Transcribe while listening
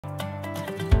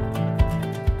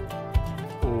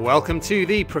Welcome to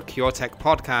the Procuretech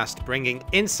Podcast, bringing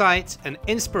insight and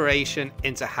inspiration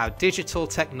into how digital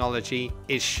technology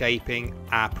is shaping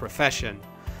our profession.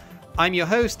 I'm your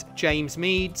host, James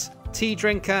Meads, tea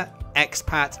drinker,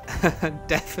 expat, and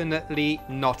definitely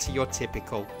not your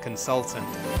typical consultant.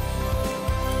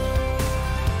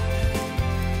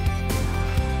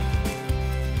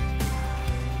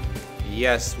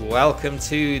 Yes, welcome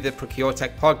to the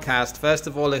Procuretech Podcast. First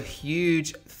of all, a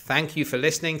huge thank you for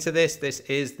listening to this. This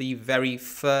is the very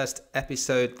first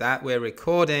episode that we're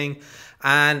recording,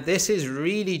 and this is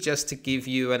really just to give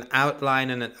you an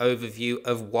outline and an overview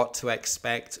of what to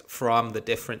expect from the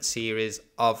different series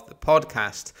of the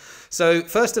podcast. So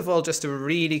first of all, just a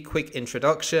really quick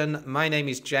introduction. My name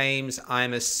is James.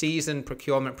 I'm a seasoned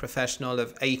procurement professional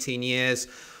of 18 years,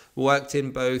 worked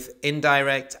in both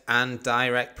indirect and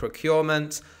direct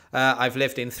procurement. I've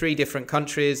lived in 3 different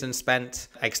countries and spent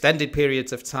extended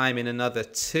periods of time in another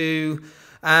 2.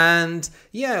 And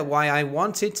why I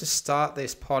wanted to start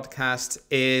this podcast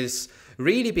is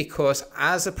really because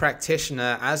as a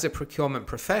practitioner, as a procurement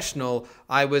professional,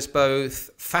 I was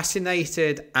both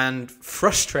fascinated and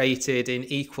frustrated in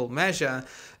equal measure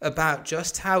about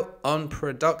just how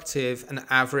unproductive an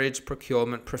average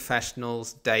procurement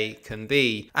professional's day can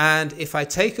be. And if I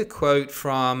take a quote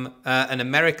from an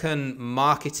American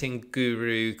marketing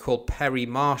guru called Perry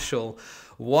Marshall,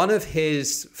 one of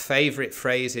his favorite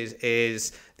phrases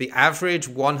is, the average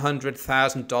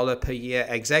 $100,000 per year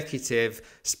executive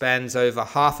spends over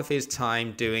half of his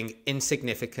time doing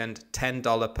insignificant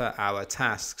 $10 per hour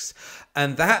tasks.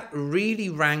 And that really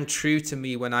rang true to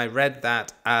me when I read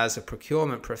that as a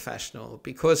procurement professional,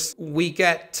 because we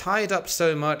get tied up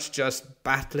so much just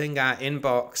battling our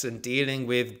inbox and dealing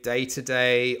with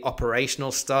day-to-day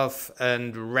operational stuff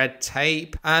and red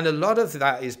tape. And a lot of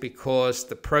that is because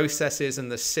the processes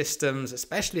and the systems,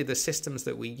 especially the systems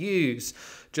that we use,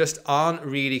 just aren't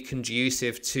really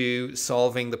conducive to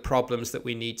solving the problems that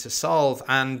we need to solve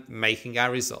and making our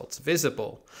results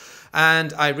visible.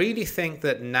 And I really think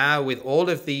that now with all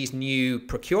of these new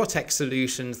Procuretech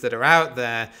solutions that are out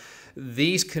there,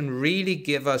 these can really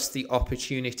give us the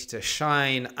opportunity to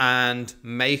shine and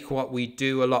make what we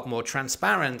do a lot more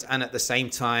transparent and at the same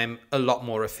time a lot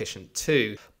more efficient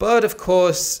too. But of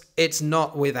course, it's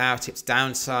not without its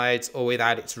downsides or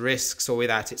without its risks or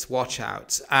without its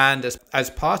watchouts. And as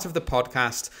part of the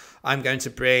podcast, I'm going to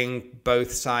bring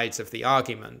both sides of the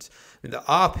argument. There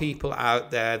are people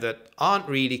out there that aren't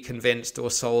really convinced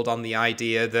or sold on the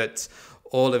idea that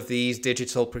all of these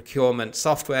digital procurement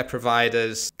software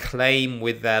providers claim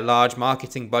with their large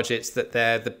marketing budgets that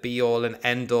they're the be-all and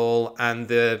end-all and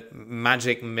the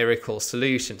magic miracle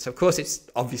solutions. Of course, it's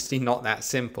obviously not that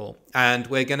simple. And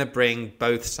we're going to bring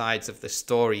both sides of the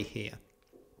story here.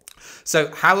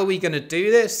 So how are we going to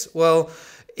do this? Well,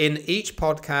 in each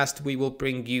podcast, we will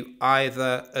bring you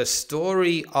either a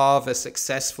story of a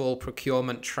successful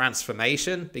procurement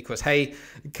transformation, because, hey,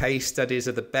 case studies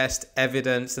are the best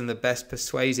evidence and the best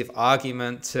persuasive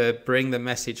argument to bring the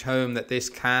message home that this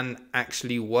can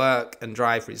actually work and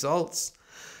drive results.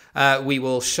 We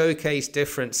will showcase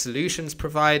different solutions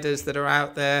providers that are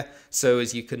out there, so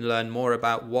as you can learn more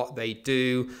about what they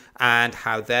do and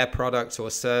how their product or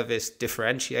service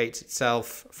differentiates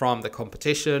itself from the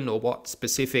competition, or what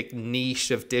specific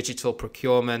niche of digital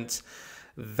procurement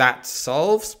that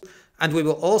solves. And we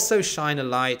will also shine a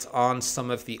light on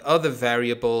some of the other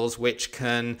variables which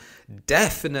can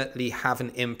definitely have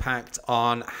an impact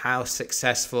on how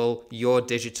successful your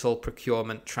digital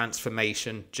procurement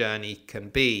transformation journey can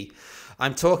be.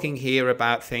 I'm talking here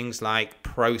about things like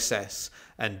process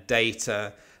and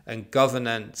data and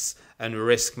governance and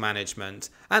risk management,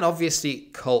 and obviously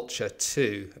culture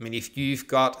too. I mean, if you've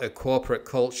got a corporate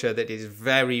culture that is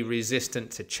very resistant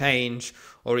to change,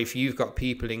 or if you've got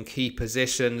people in key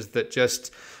positions that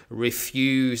just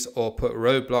refuse or put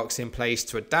roadblocks in place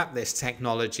to adapt this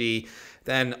technology,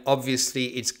 then obviously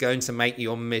it's going to make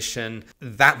your mission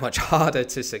that much harder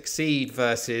to succeed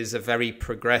versus a very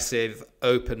progressive,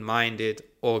 open-minded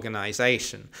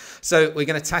organization. So we're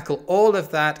going to tackle all of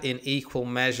that in equal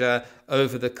measure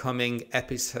over the coming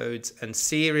episodes and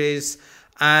series.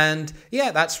 And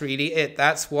that's really it.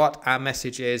 That's what our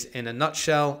message is in a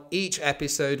nutshell. Each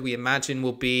episode we imagine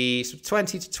will be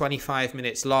 20 to 25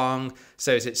 minutes long.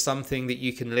 So it's something that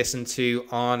you can listen to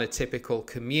on a typical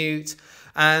commute.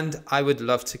 And I would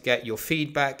love to get your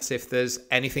feedback if there's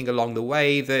anything along the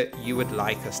way that you would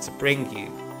like us to bring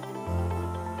you.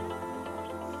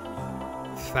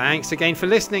 Thanks again for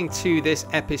listening to this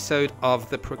episode of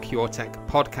the Procuretech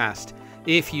Podcast.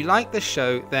 If you like the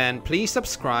show, then please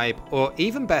subscribe, or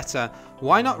even better,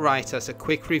 why not write us a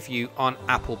quick review on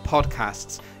Apple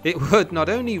Podcasts? It would not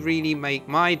only really make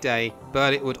my day,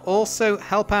 but it would also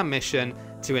help our mission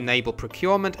to enable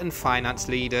procurement and finance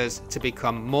leaders to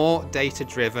become more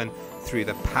data-driven through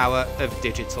the power of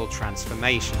digital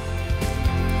transformation.